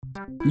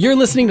You're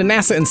listening to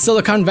NASA in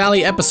Silicon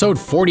Valley, episode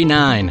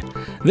 49.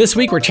 This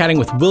week, we're chatting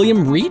with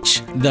William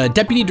Reach, the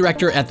Deputy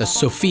Director at the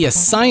SOFIA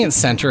Science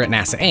Center at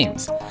NASA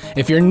Ames.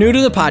 If you're new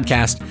to the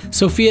podcast,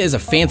 SOFIA is a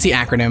fancy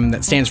acronym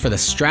that stands for the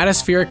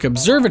Stratospheric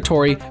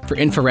Observatory for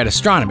Infrared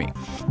Astronomy,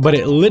 but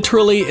it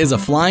literally is a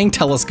flying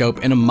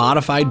telescope in a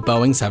modified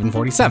Boeing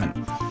 747.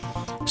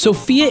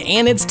 SOFIA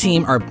and its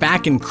team are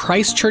back in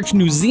Christchurch,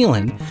 New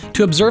Zealand,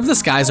 to observe the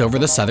skies over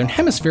the southern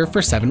hemisphere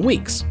for 7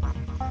 weeks.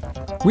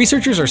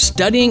 Researchers are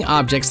studying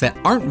objects that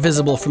aren't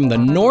visible from the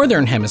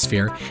northern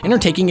hemisphere and are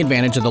taking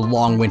advantage of the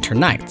long winter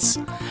nights.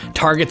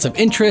 Targets of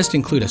interest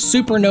include a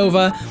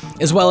supernova,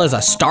 as well as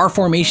a star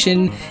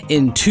formation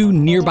in 2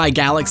 nearby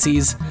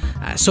galaxies.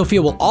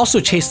 SOFIA will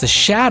also chase the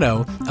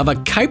shadow of a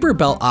Kuiper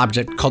Belt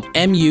object called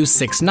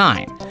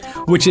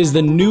MU-69, which is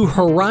the New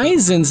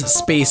Horizons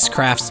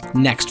spacecraft's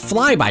next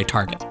flyby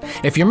target.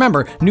 If you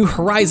remember, New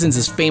Horizons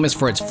is famous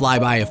for its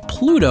flyby of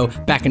Pluto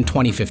back in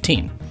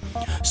 2015.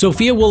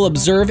 SOFIA will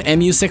observe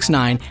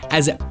MU-69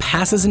 as it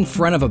passes in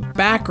front of a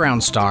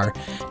background star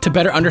to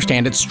better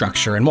understand its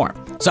structure and more.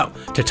 So,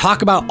 to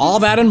talk about all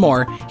that and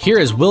more, here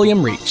is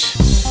William Reach.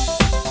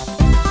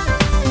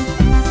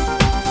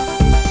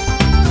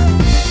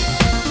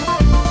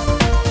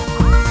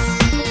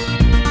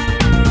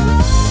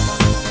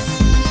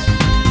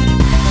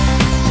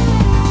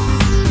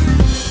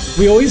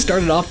 We always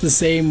started off the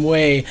same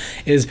way,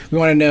 is we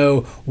want to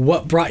know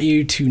what brought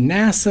you to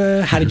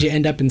NASA, how did you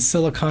end up in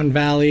Silicon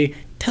Valley?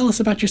 Tell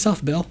us about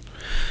yourself, Bill.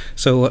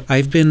 So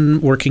I've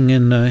been working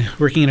in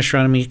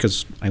astronomy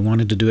because I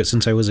wanted to do it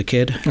since I was a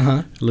kid,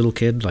 a little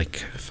kid,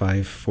 like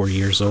 4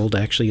 years old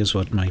actually is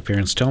what my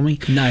parents tell me.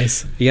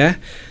 Nice. Yeah,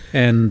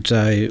 and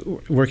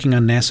working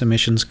on NASA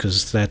missions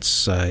because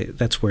that's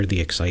where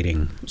the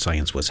exciting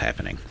science was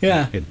happening.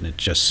 Yeah.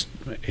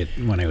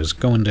 When I was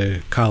going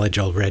to college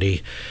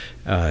already,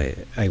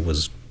 I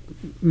was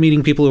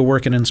meeting people who are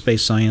working in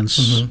space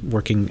science,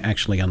 working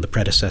actually on the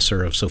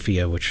predecessor of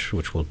SOFIA, which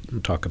we'll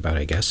talk about,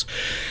 I guess,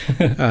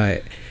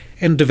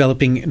 and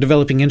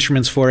developing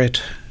instruments for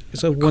it.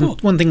 So Cool.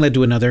 one thing led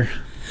to another.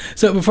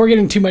 So before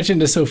getting too much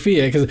into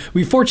SOFIA, because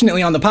we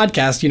fortunately on the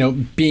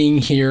podcast, being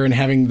here and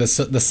having the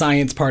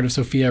science part of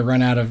SOFIA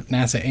run out of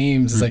NASA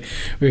Ames, is like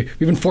we've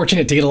been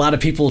fortunate to get a lot of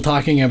people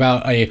talking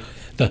about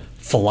the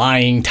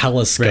flying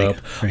telescope.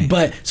 Right.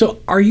 But so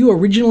are you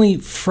originally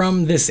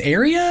from this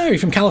area? Are you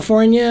from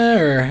California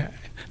or?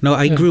 No,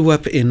 I grew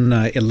up in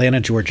Atlanta,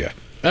 Georgia.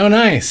 Oh,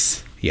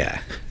 nice.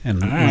 Yeah,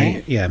 and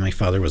right. my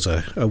father was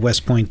a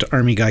West Point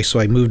Army guy, so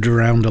I moved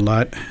around a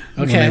lot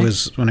when I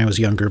was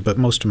younger. But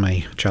most of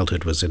my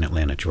childhood was in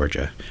Atlanta,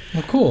 Georgia.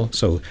 Oh, cool.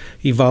 So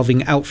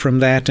evolving out from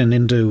that and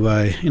into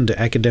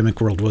academic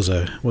world was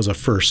a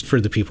first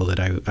for the people that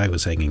I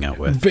was hanging out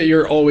with. But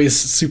you're always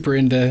super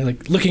into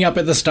looking up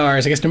at the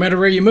stars. I guess no matter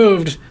where you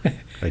moved.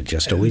 I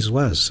just always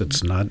was.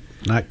 It's not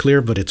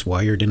clear, but it's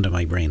wired into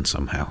my brain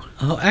somehow.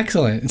 Oh,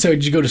 excellent. And so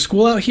did you go to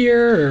school out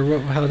here, or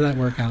how did that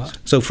work out?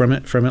 So from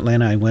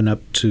Atlanta, I went up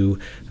to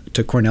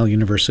Cornell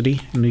University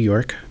in New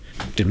York,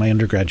 did my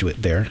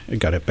undergraduate there. I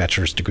got a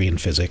bachelor's degree in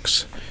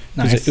physics.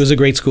 Nice. It was a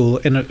great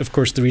school, and of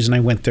course the reason I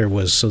went there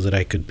was so that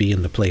I could be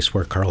in the place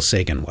where Carl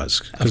Sagan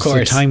was. Of course.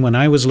 The time when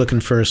I was looking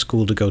for a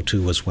school to go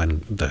to was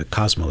when the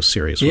Cosmos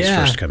series was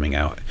first coming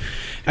out.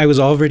 I was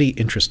already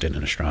interested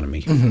in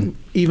astronomy,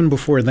 even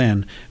before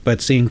then, but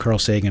seeing Carl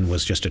Sagan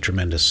was just a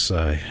tremendous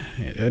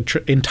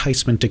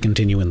enticement to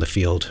continue in the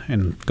field,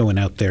 and going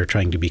out there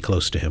trying to be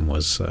close to him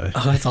was... Oh,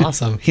 that's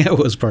awesome. Yeah, it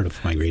was part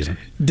of my reason.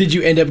 Did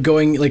you end up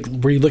going,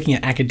 were you looking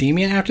at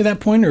academia after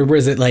that point, or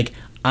was it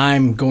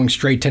I'm going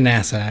straight to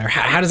NASA? Or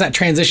how does that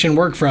transition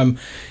work from,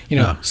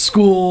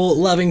 school,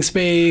 loving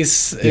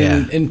space,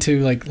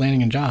 into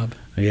landing a job?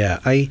 Yeah,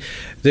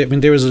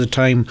 there was a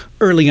time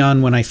early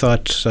on when I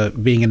thought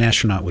being an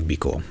astronaut would be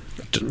cool.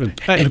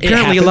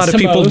 Apparently, a lot of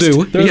people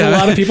do. There's a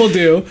lot of people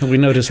do. We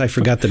noticed I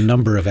forgot the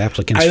number of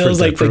applicants for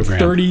the program.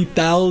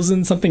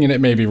 30,000 something, and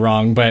it may be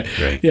wrong, but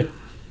right.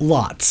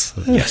 Lots.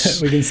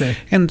 Yes, we can say.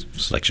 And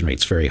selection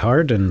rate's very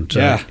hard, and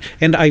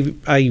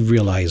I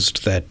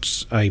realized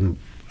that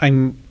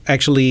I'm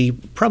actually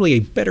probably a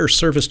better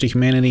service to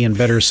humanity and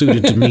better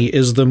suited to me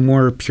is the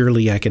more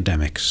purely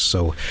academic.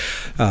 So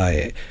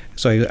I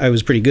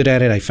was pretty good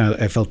at it. I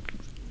felt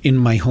in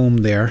my home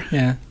there.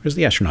 Yeah. Whereas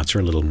the astronauts are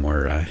a little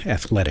more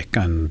athletic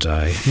and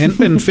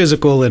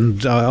physical,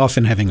 and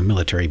often having a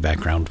military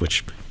background,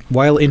 which,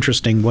 while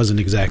interesting, wasn't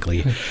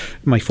exactly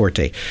my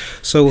forte.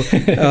 So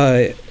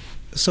the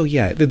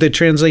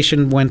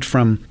translation went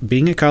from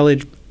being at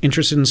college,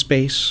 interested in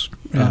space,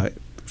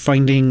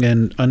 finding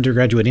an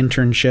undergraduate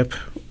internship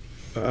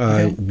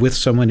with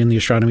someone in the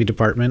astronomy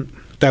department.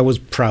 That was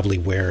probably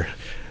where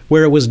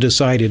it was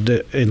decided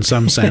in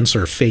some sense,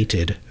 or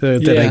fated,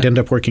 that I'd end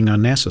up working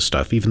on NASA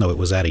stuff, even though it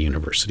was at a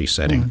university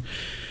setting,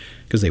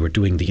 because they were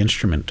doing the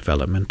instrument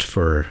development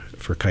for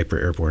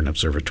Kuiper Airborne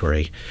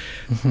Observatory.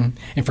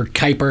 And for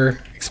Kuiper,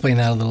 explain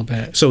that a little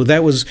bit. So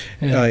that was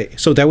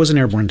an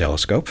airborne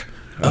telescope.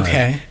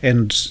 Okay.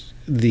 And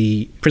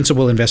the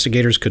principal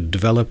investigators could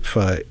develop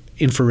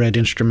infrared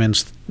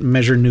instruments,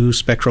 measure new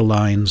spectral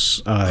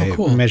lines,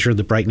 cool. measure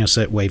the brightness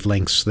at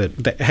wavelengths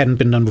that hadn't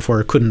been done before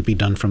or couldn't be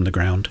done from the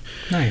ground.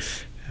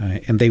 Nice.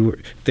 And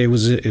it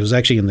was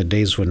actually in the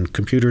days when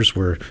computers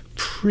were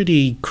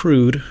pretty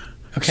crude.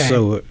 Okay.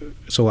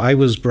 So I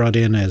was brought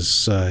in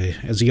as a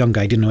young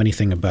guy. I didn't know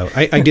anything about.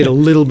 I did a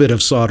little bit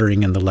of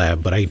soldering in the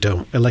lab, but I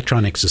don't.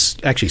 Electronics is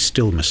actually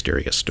still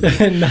mysterious to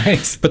me.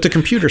 Nice. But the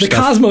computer the stuff.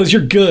 cosmos,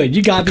 you're good.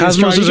 You got the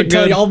cosmos You can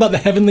tell good. you all about the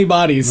heavenly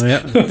bodies. Yeah,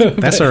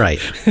 that's all right.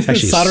 Actually,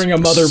 soldering a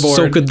motherboard.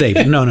 So could they?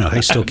 But no, I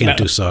still can't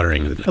do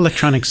soldering.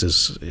 Electronics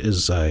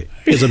is a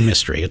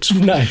mystery. It's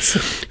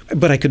nice.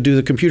 But I could do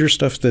the computer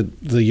stuff that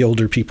the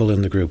older people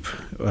in the group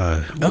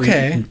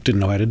didn't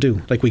know how to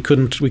do. Like we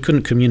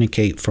couldn't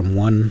communicate from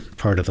one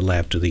part of the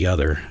lab to the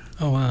other.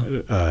 Oh,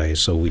 wow.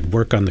 So we'd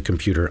work on the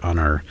computer, on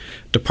our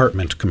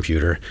department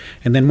computer,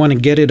 and then want to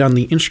get it on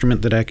the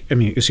instrument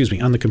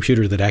on the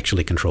computer that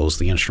actually controls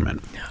the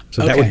instrument.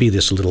 So that would be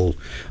this little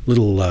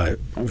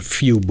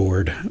few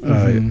board,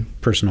 not even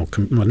personal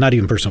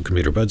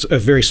computer, but it's a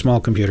very small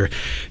computer,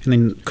 and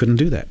then couldn't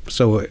do that.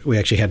 So we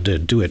actually had to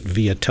do it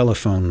via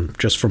telephone,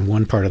 just from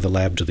one part of the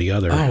lab to the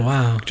other. Oh,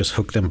 wow. Just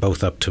hook them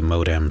both up to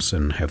modems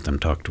and have them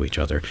talk to each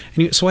other.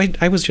 And so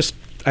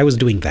I was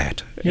doing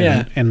that.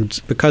 Yeah. And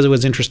because it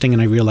was interesting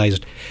and I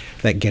realized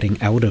that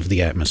getting out of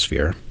the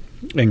atmosphere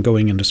and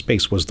going into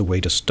space was the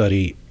way to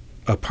study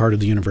a part of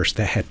the universe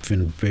that had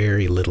been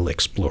very little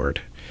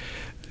explored.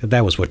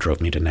 That was what drove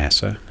me to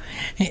NASA.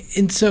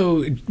 And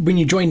so when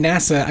you joined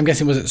NASA, I'm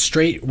guessing, was it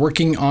straight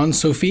working on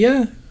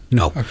SOFIA?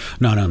 No.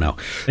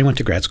 I went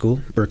to grad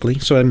school, Berkeley,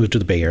 so I moved to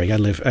the Bay Area. I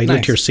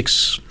lived here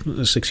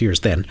 6 years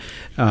then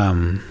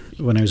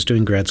when I was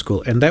doing grad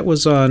school, and that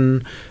was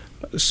on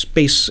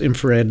space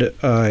infrared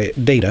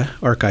data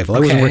archival. I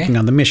wasn't working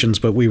on the missions,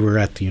 but we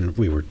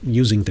were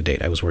using the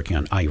data. I was working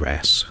on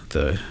IRAS,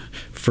 the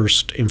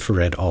first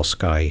infrared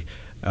all-sky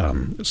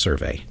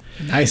survey.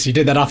 Nice. You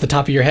did that off the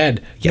top of your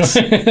head. Yes.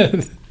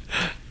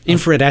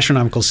 Infrared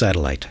astronomical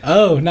satellite.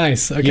 Oh,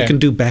 nice. Okay. You can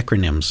do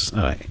backronyms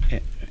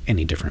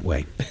any different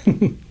way.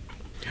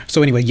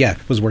 So anyway,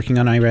 was working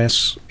on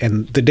IRAS,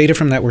 and the data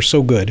from that were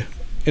so good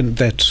and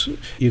that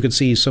you could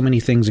see so many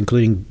things,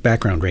 including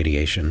background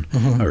radiation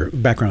or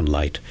background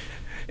light,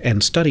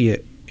 and study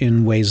it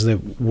in ways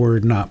that were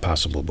not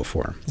possible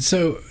before.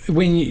 So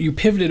when you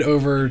pivoted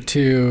over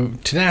to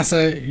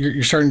NASA,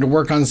 you're starting to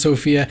work on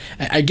SOFIA.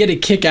 I get a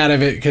kick out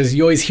of it because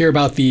you always hear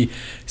about the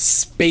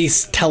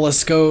space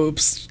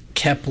telescopes,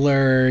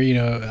 Kepler,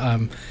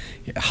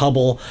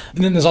 Hubble,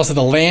 and then there's also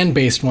the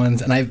land-based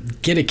ones, and I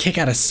get a kick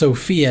out of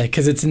SOFIA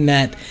because it's in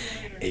that,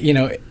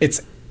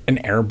 it's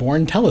an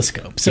airborne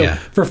telescope. So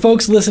for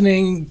folks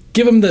listening,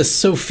 give them the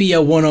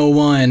SOFIA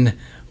 101.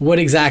 What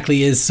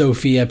exactly is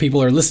SOFIA?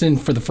 People are listening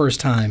for the first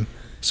time.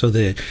 So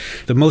the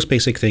most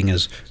basic thing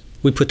is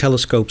we put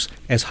telescopes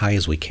as high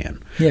as we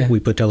can. Yeah. We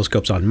put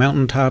telescopes on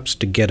mountaintops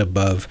to get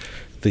above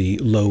the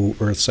low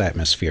Earth's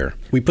atmosphere.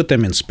 We put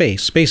them in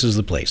space. Space is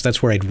the place.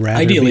 That's where I'd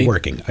rather be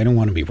working. I don't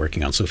want to be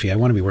working on SOFIA. I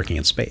want to be working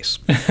in space.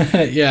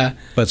 Yeah.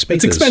 But space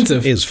it's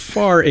expensive. is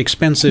far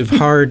expensive,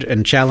 hard,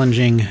 and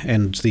challenging,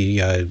 and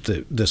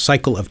the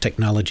cycle of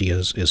technology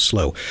is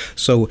slow.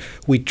 So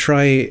we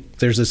try,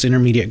 there's this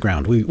intermediate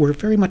ground. We're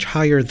very much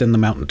higher than the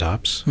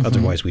mountaintops.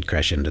 Otherwise, we'd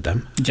crash into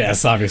them.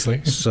 Yes,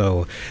 obviously.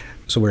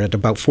 So we're at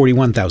about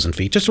 41,000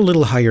 feet, just a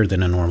little higher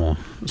than a normal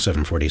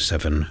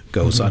 747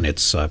 goes on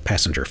its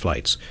passenger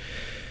flights.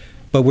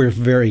 But we're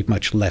very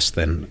much less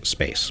than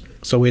space.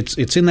 So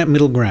it's in that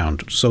middle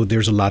ground. So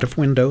there's a lot of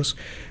windows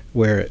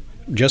where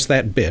just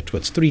that bit,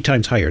 what's 3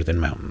 times higher than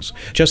mountains,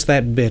 just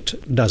that bit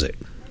does it.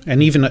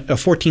 And even a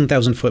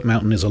 14,000-foot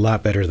mountain is a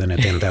lot better than a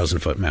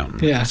 10,000-foot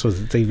mountain. Yeah. So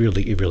it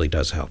really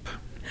does help.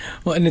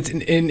 Well, and it's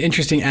an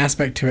interesting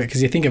aspect to it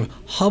because you think of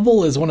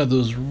Hubble as one of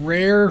those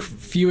rare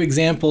few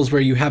examples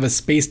where you have a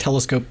space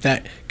telescope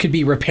that could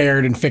be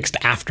repaired and fixed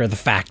after the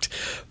fact.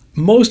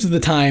 Most of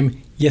the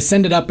time, you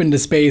send it up into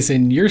space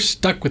and you're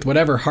stuck with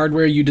whatever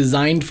hardware you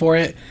designed for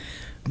it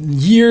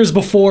years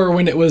before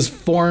when it was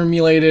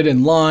formulated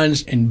and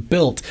launched and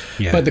built.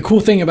 Yeah. But the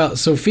cool thing about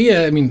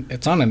SOFIA,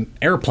 it's on an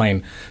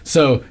airplane.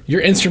 So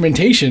your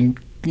instrumentation,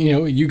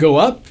 you go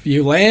up,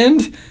 you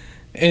land,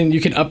 and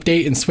you can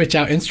update and switch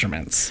out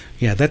instruments.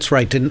 Yeah, that's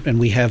right. And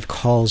we have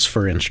calls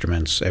for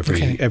instruments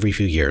every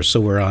few years. So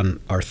we're on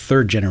our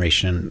 3rd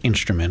generation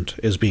instrument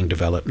is being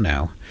developed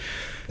now.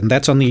 And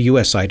that's on the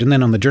U.S. side. And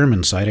then on the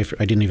German side,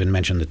 I didn't even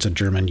mention it's a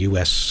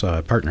German-U.S.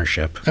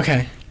 partnership.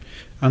 Okay.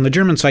 On the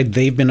German side,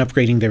 they've been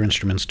upgrading their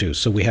instruments too.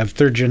 So we have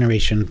 3rd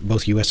generation,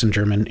 both U.S. and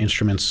German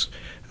instruments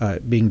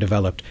being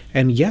developed.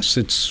 And yes,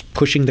 it's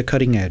pushing the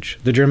cutting edge.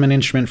 The German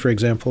instrument, for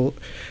example,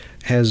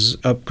 has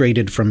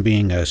upgraded from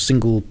being a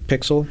single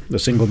pixel, a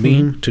single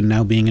beam, to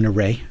now being an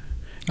array.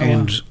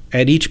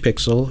 At each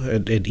pixel,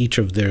 at each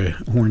of the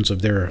horns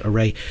of their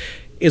array,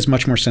 is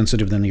much more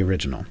sensitive than the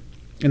original.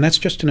 And that's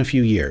just in a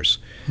few years.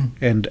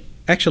 And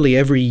actually,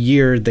 every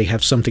year they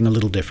have something a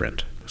little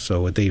different.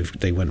 So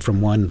they went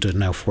from 1 to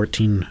now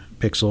 14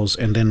 pixels,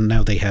 and then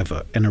now they have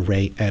an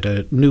array at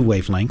a new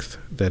wavelength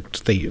that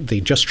they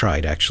just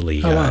tried,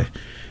 actually.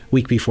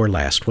 week before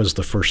last was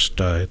the first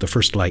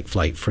light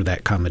flight for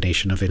that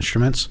combination of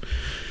instruments.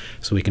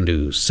 So we can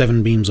do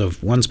 7 beams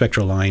of one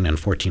spectral line and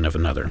 14 of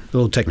another. A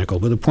little technical,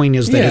 but the point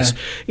is that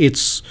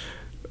it's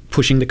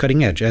pushing the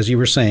cutting edge, as you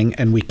were saying,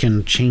 and we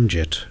can change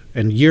it.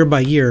 And year by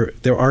year,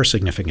 there are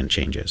significant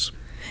changes.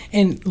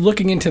 And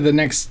looking into the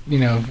next,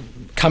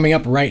 coming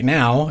up right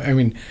now, I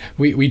mean,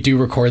 we do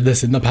record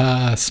this in the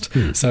past,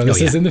 so this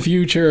is in the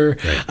future.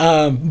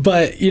 Right.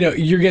 But,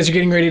 you guys are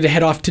getting ready to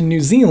head off to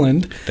New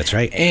Zealand. That's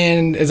right.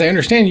 And as I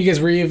understand, you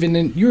guys were you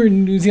were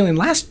in New Zealand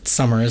last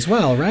summer as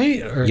well,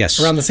 right? Or yes.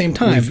 Around the same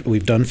time.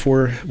 We've done this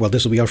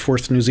will be our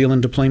 4th New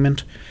Zealand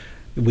deployment.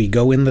 We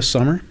go in the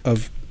summer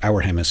of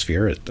our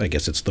hemisphere. I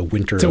guess it's the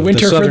winter of the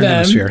southern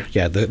hemisphere.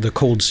 Yeah, the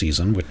cold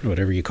season,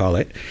 whatever you call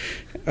it.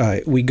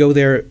 We go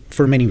there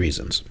for many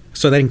reasons.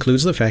 So that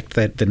includes the fact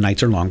that the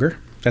nights are longer.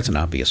 That's an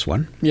obvious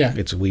one. Yeah.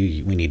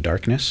 We need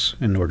darkness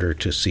in order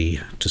to see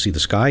the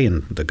sky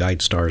and the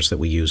guide stars that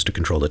we use to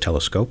control the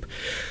telescope.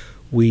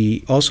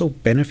 We also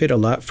benefit a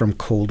lot from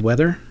cold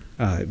weather.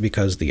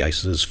 Because the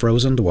ice is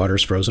frozen, the water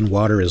is frozen.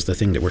 Water is the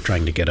thing that we're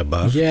trying to get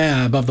above.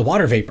 Yeah, above the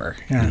water vapor.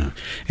 Yeah.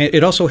 And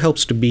it also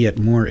helps to be at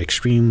more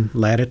extreme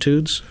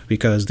latitudes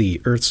because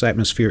the Earth's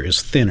atmosphere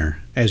is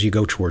thinner as you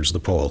go towards the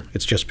pole.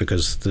 It's just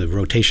because the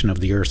rotation of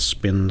the Earth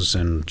spins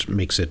and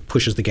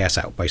pushes the gas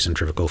out by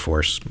centrifugal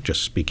force,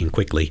 just speaking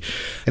quickly.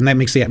 And that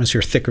makes the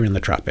atmosphere thicker in the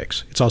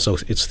tropics.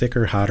 It's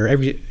thicker, hotter.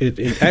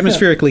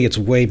 Atmospherically, it's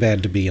way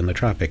bad to be in the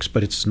tropics,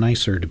 but it's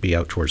nicer to be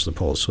out towards the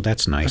poles, so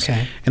that's nice.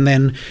 Okay. And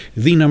then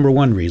the number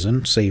one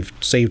reason,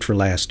 saved for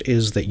last,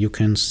 is that you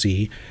can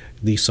see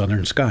the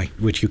southern sky,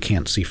 which you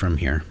can't see from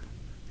here.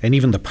 And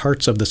even the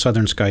parts of the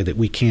southern sky that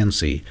we can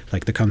see,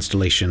 like the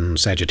constellation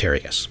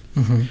Sagittarius.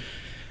 Mm-hmm.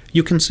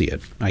 You can see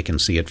it. I can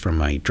see it from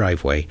my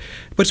driveway,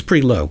 but it's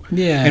pretty low.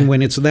 Yeah. And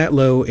when it's that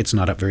low, it's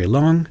not up very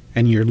long,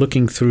 and you're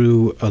looking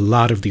through a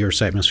lot of the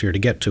Earth's atmosphere to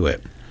get to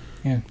it.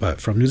 Yeah. But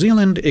from New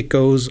Zealand, it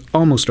goes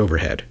almost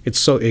overhead.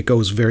 It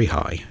goes very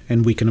high,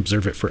 and we can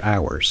observe it for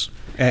hours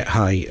at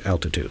high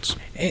altitudes.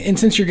 And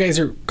since you guys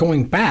are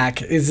going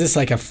back, is this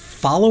like a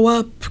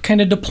follow-up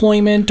kind of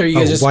deployment? Or you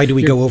guys why do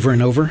we go over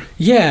and over?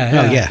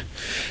 Yeah. Oh, yeah.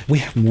 We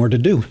have more to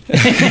do.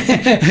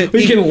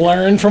 We can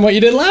learn from what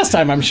you did last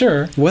time, I'm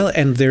sure. Well,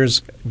 and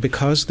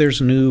because there's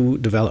new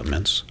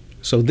developments,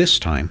 so this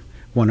time,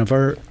 one of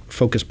our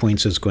focus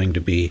points is going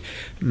to be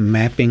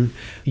mapping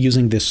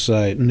using this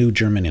new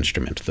German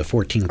instrument, the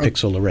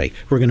 14-pixel array.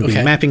 We're going to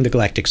be mapping the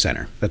galactic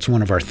center. That's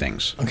one of our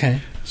things.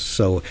 Okay.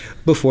 So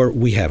before,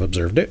 we have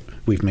observed it.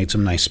 We've made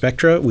some nice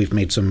spectra. We've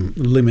made some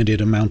limited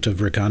amount of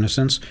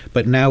reconnaissance.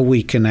 But now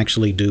we can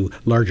actually do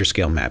larger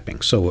scale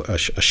mapping. So a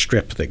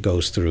strip that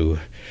goes through.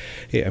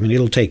 I mean,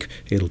 it'll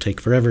take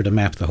forever to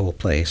map the whole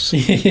place.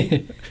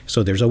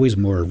 So there's always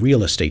more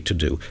real estate to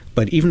do.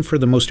 But even for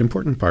the most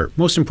important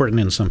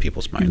in some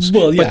people's minds.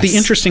 Well, yes. But the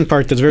interesting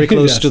part that's very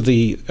close to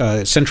the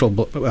central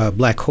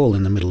black hole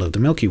in the middle of the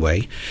Milky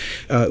Way,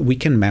 we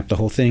can map the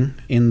whole thing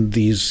in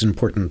these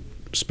important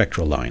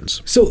spectral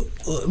lines. So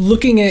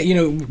looking at,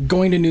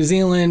 going to New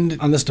Zealand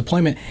on this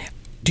deployment,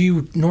 do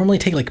you normally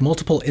take like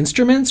multiple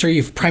instruments, or are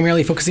you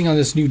primarily focusing on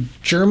this new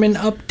German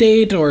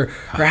update, or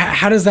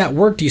how does that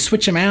work? Do you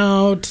switch them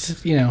out?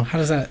 How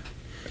does that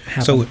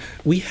happen? So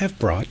we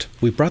brought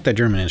that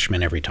German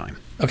instrument every time.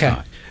 Okay.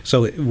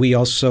 So we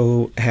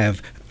also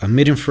have a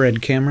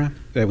mid-infrared camera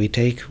that we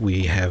take.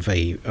 We have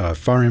a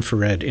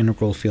far-infrared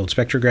integral field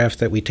spectrograph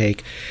that we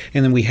take.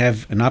 And then we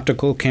have an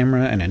optical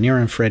camera and a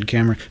near-infrared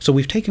camera. So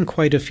we've taken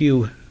quite a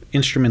few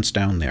instruments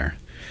down there.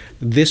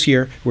 This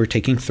year, we're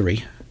taking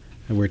 3.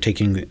 We're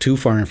taking 2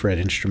 far-infrared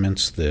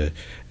instruments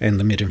and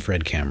the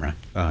mid-infrared camera.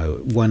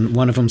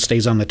 One of them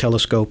stays on the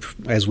telescope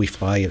as we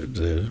fly.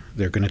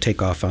 They're going to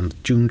take off on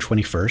June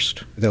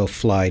 21st. They'll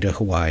fly to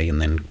Hawaii and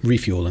then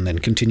refuel and then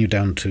continue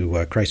down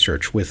to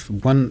Christchurch with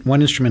one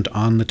instrument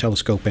on the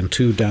telescope and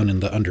 2 down in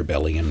the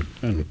underbelly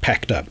and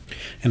packed up.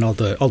 And all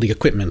the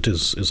equipment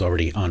is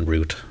already en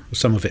route.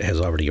 Some of it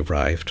has already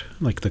arrived.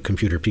 Like the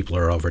computer people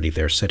are already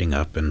there setting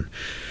up. And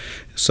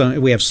so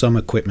we have some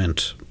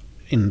equipment,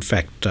 in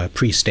fact,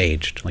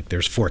 pre-staged. Like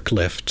there's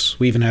forklifts.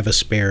 We even have a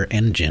spare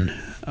engine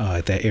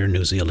that Air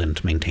New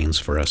Zealand maintains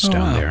for us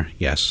down there.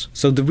 Yes.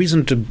 So the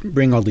reason to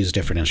bring all these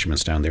different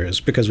instruments down there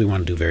is because we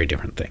want to do very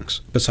different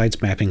things.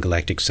 Besides mapping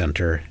galactic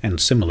center and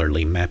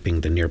similarly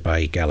mapping the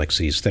nearby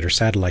galaxies that are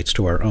satellites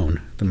to our own,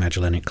 the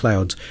Magellanic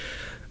Clouds,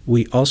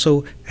 we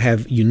also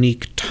have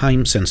unique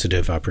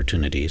time-sensitive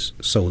opportunities.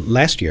 So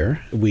last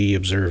year, we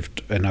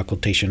observed an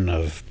occultation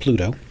of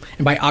Pluto.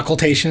 And by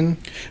occultation?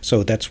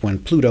 So that's when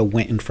Pluto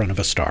went in front of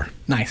a star.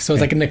 Nice. So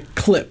it's like an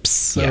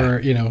eclipse,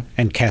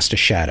 and cast a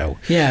shadow.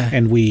 Yeah.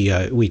 And we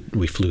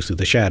flew through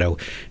the shadow.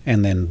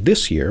 And then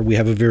this year, we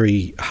have a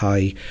very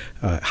high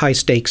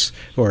stakes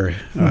or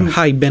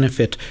high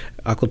benefit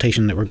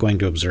occultation that we're going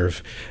to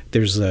observe.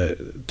 There's the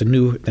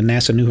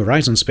NASA New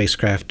Horizons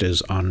spacecraft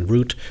is en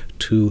route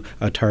to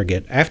a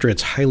target after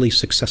its highly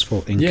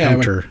successful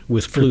encounter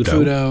with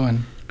Pluto.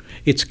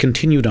 it's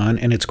continued on,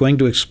 and it's going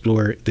to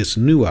explore this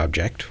new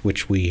object,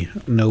 which we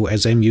know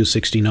as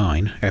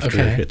MU-69, after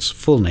its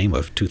full name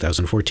of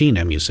 2014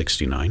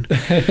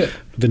 MU-69.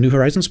 The New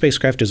Horizons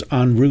spacecraft is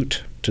en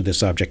route to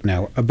this object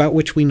now, about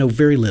which we know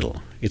very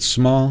little. It's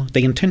small.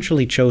 They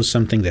intentionally chose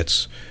something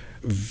that's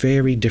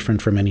very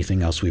different from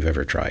anything else we've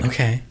ever tried.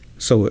 Okay.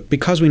 So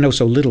because we know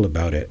so little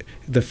about it,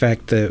 the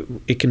fact that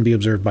it can be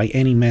observed by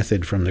any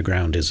method from the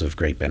ground is of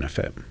great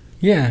benefit.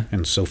 Yeah.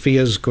 And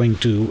Sophia's going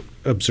to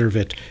observe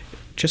it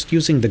just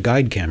using the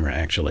guide camera,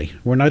 actually.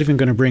 We're not even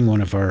going to bring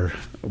one of our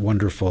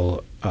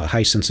wonderful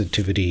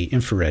high-sensitivity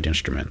infrared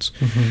instruments.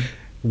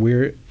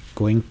 We're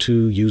going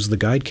to use the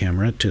guide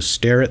camera to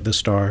stare at the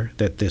star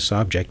that this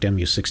object,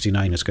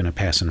 MU-69, is going to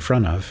pass in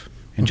front of,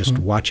 and just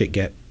watch it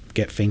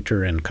get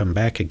fainter and come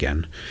back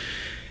again.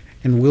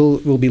 And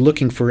we'll be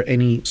looking for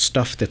any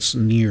stuff that's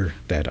near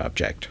that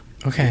object.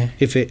 Okay.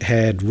 If it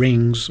had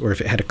rings or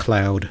if it had a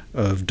cloud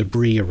of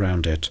debris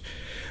around it,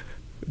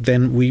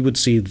 then we would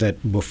see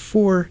that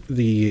before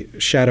the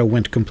shadow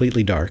went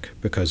completely dark,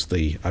 because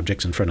the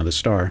object's in front of the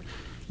star,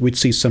 we'd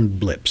see some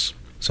blips,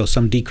 so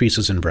some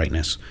decreases in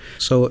brightness.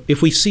 So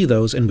if we see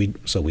those, and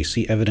we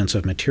see evidence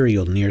of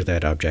material near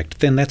that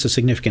object, then that's a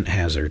significant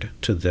hazard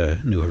to the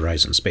New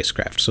Horizons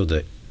spacecraft. So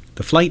the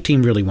flight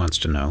team really wants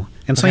to know.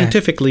 And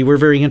scientifically, we're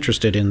very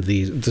interested in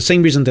the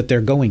same reason that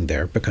they're going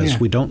there, because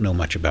we don't know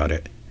much about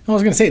it. I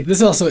was going to say,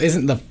 this also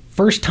isn't the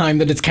first time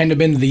that it's kind of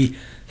been the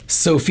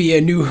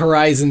SOFIA New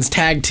Horizons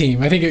tag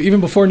team. I think even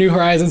before New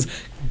Horizons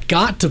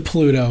got to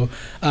Pluto,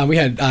 we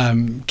had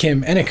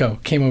Kim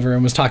Eniko came over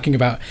and was talking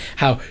about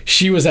how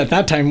she was at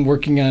that time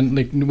working on,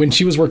 like when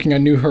she was working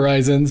on New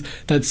Horizons,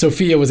 that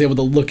SOFIA was able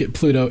to look at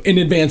Pluto in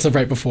advance of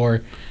right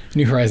before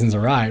New Horizons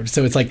arrived.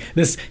 So it's like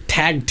this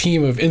tag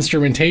team of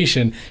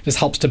instrumentation just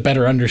helps to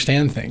better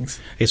understand things.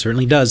 It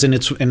certainly does, and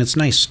it's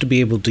nice to be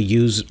able to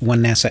use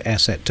one NASA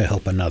asset to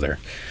help another.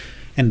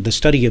 And the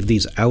study of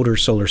these outer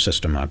solar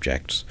system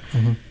objects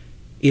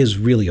is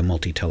really a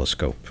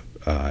multi-telescope,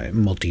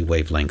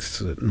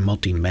 multi-wavelength,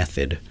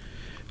 multi-method.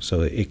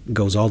 So it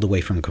goes all the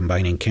way from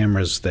combining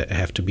cameras that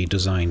have to be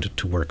designed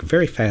to work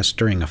very fast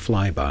during a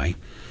flyby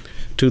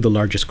to the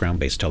largest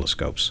ground-based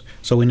telescopes.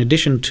 So in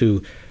addition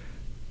to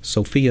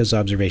Sophia's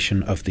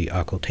observation of the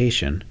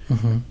occultation,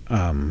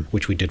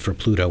 which we did for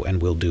Pluto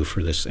and will do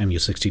for this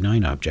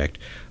MU-69 object,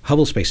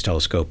 Hubble Space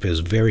Telescope is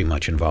very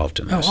much involved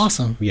in this. Oh,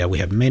 awesome. Yeah, we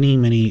have many,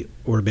 many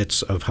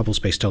orbits of Hubble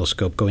Space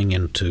Telescope going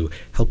into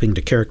helping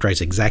to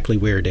characterize exactly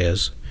where it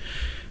is.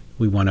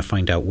 We want to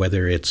find out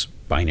whether it's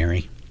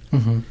binary.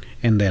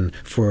 And then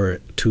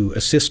to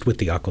assist with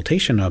the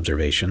occultation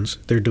observations,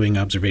 they're doing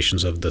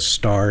observations of the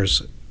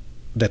stars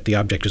that the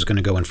object is going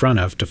to go in front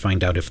of to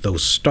find out if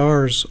those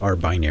stars are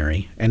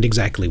binary and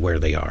exactly where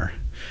they are.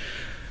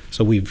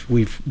 So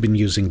we've been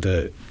using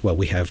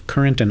we have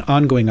current and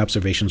ongoing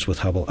observations with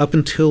Hubble up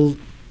until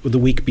the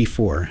week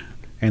before,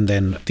 and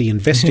then the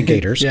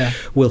investigators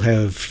will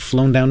have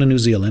flown down to New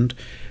Zealand,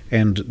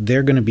 and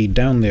they're going to be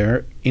down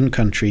there in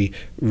country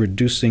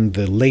reducing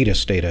the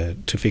latest data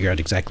to figure out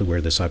exactly where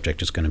this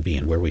object is going to be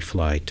and where we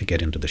fly to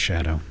get into the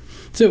shadow.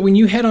 So when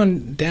you head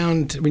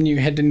when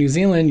you head to New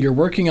Zealand, you're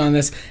working on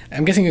this.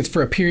 I'm guessing it's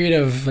for a period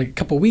of like a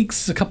couple of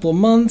weeks, a couple of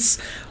months.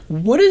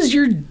 What does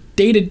your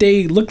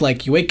day-to-day look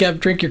like? You wake up,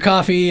 drink your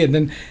coffee, and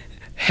then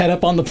head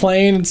up on the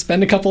plane and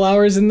spend a couple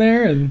hours in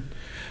there? And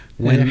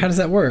how does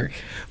that work?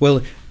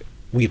 Well,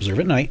 we observe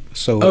at night.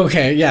 So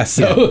okay, yeah.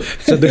 So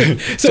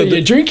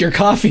you drink your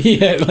coffee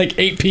at like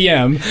 8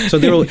 p.m. So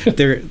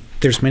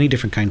there's many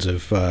different kinds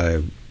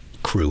of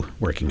crew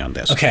working on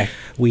this. Okay.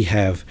 We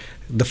have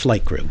the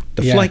flight crew.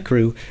 The flight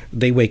crew,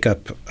 they wake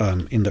up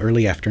in the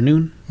early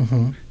afternoon.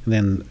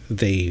 Then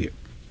they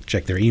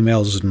check their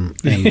emails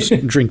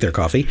and drink their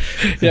coffee.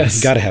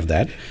 Yes. Got to have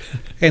that.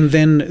 And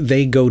then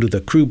they go to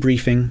the crew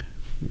briefing,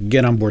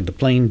 get on board the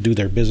plane, do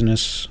their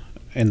business,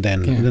 and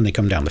then they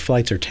come down. The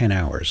flights are 10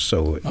 hours.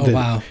 So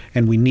wow.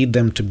 And we need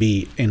them to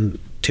be in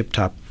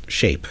tip-top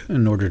shape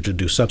in order to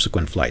do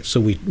subsequent flights. So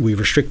we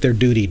restrict their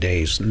duty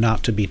days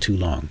not to be too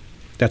long.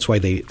 That's why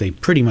they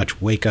pretty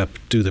much wake up,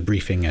 do the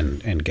briefing,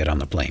 and get on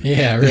the plane.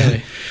 Yeah,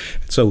 really.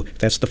 So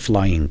that's the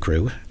flying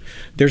crew.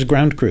 There's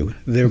ground crew.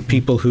 There are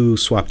people who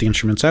swap the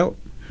instruments out,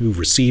 who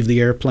receive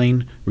the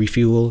airplane,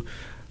 refuel,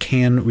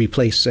 can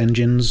replace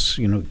engines,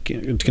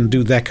 can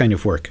do that kind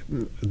of work.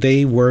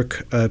 They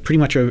work pretty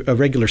much a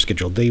regular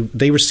schedule.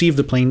 They receive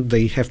the plane.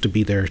 They have to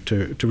be there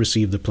to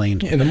receive the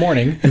plane. In the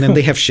morning. And then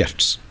they have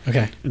shifts.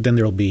 Okay. Then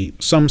there'll be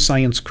some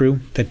science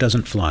crew that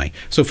doesn't fly.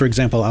 So, for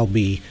example, I'll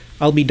be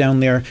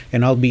down there,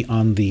 and I'll be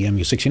on the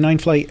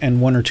MU-69 flight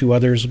and one or two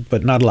others,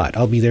 but not a lot.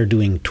 I'll be there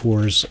doing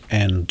tours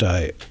and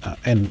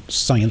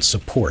science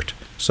support.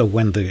 So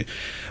when the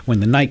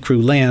night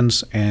crew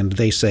lands and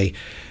they say,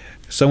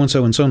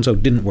 so-and-so and so-and-so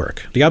didn't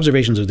work, the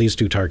observations of these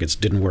two targets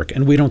didn't work,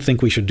 and we don't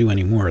think we should do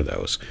any more of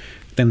those,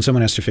 then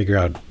someone has to figure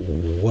out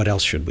what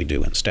else should we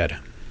do instead.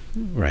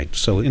 Right.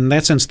 So in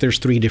that sense, there's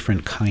three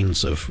different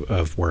kinds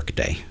of work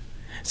day.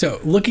 So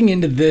looking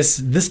into this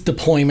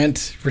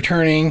deployment,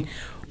 returning,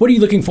 what are you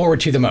looking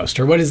forward to the most,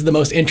 or what is the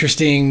most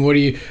interesting? What are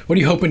you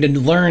hoping to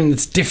learn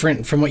that's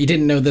different from what you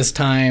didn't know this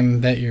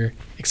time that you're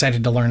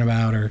excited to learn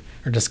about or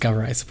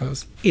discover, I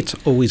suppose? It's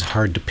always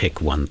hard to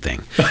pick one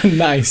thing.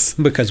 Nice.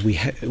 Because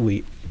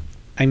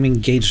I'm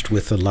engaged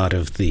with a lot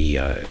of the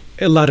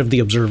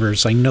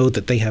observers. I know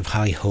that they have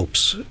high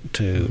hopes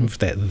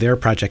that their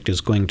project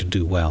is going to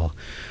do well.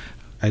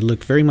 I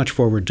look very much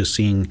forward to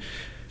seeing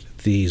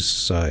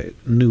these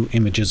new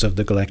images of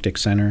the galactic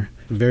center.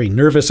 Very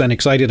nervous and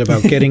excited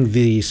about getting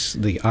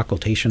the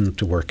occultation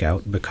to work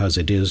out, because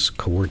it is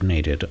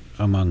coordinated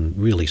among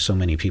really so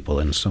many people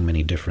and so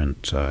many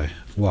different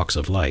walks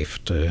of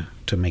life to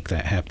make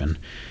that happen.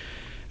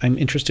 I'm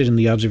interested in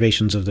the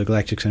observations of the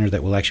galactic center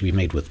that will actually be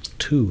made with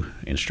 2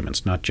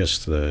 instruments, not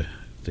just the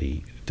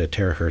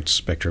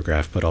terahertz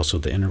spectrograph, but also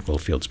the integral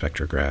field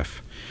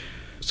spectrograph.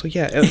 So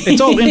yeah,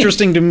 it's all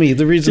interesting to me.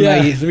 The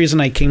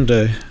reason I came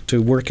to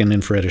work in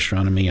infrared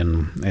astronomy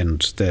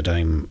and that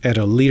I'm at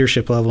a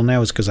leadership level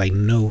now is because I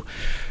know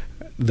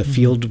the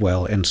field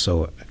well, and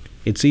so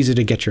it's easy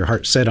to get your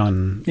heart set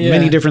on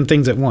many different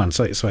things at once.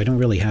 So I don't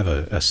really have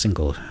a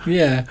single.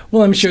 Yeah.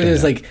 Well, I'm sure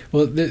there's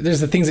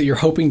there's the things that you're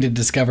hoping to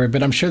discover,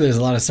 but I'm sure there's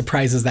a lot of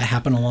surprises that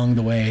happen along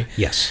the way.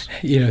 Yes.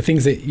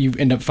 Things that you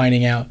end up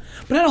finding out.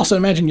 But I'd also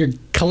imagine you're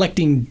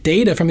collecting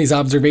data from these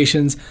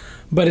observations,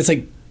 but it's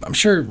like, I'm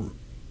sure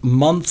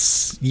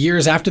months,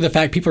 years after the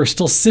fact, people are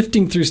still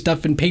sifting through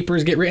stuff, and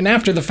papers get written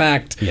after the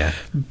fact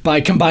by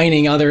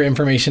combining other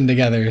information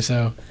together.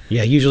 So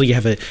yeah, usually you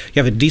have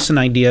a decent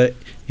idea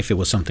if it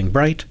was something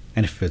bright,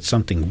 and if it's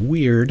something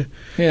weird,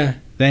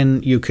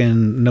 then you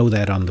can know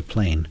that on the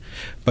plane.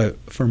 But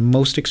for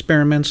most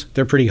experiments,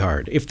 they're pretty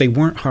hard. If they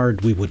weren't hard,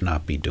 we would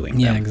not be doing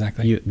them. Yeah,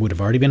 exactly. It would have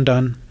already been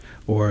done,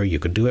 or you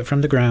could do it from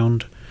the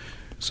ground.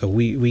 So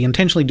we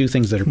intentionally do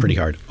things that are pretty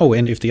hard. Oh,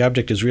 and if the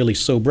object is really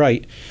so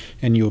bright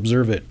and you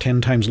observe it 10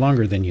 times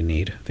longer than you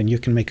need, then you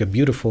can make a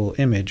beautiful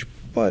image.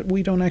 But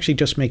we don't actually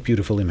just make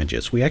beautiful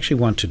images. We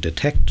actually want to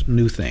detect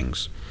new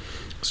things.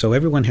 So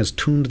everyone has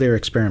tuned their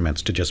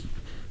experiments to just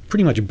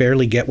pretty much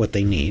barely get what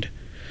they need.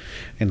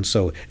 And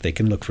so they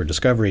can look for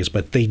discoveries,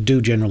 but they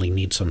do generally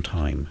need some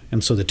time.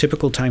 And so the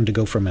typical time to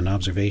go from an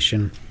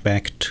observation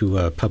back to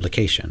a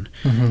publication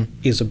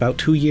is about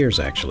 2 years,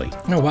 actually.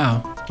 Oh,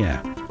 wow.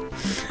 Yeah.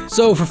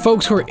 So for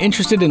folks who are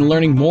interested in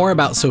learning more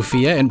about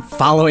SOFIA and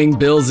following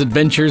Bill's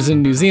adventures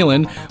in New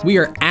Zealand, we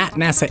are at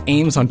NASA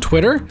Ames on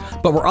Twitter,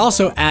 but we're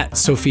also at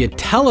SOFIA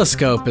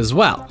Telescope as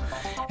well.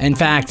 In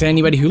fact,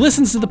 anybody who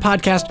listens to the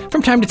podcast,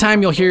 from time to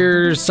time you'll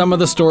hear some of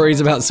the stories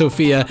about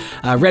SOFIA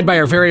read by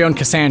our very own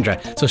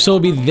Cassandra. So she'll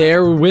be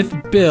there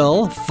with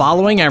Bill,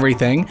 following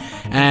everything,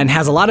 and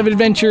has a lot of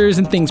adventures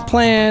and things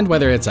planned,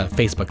 whether it's a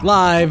Facebook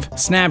Live,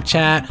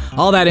 Snapchat,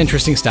 all that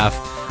interesting stuff.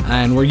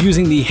 And we're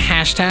using the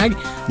hashtag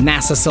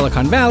NASA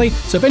Silicon Valley.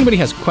 So if anybody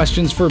has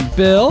questions for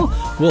Bill,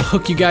 we'll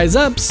hook you guys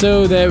up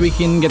so that we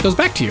can get those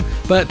back to you.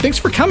 But thanks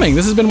for coming.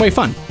 This has been way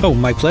fun. Oh,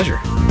 my pleasure.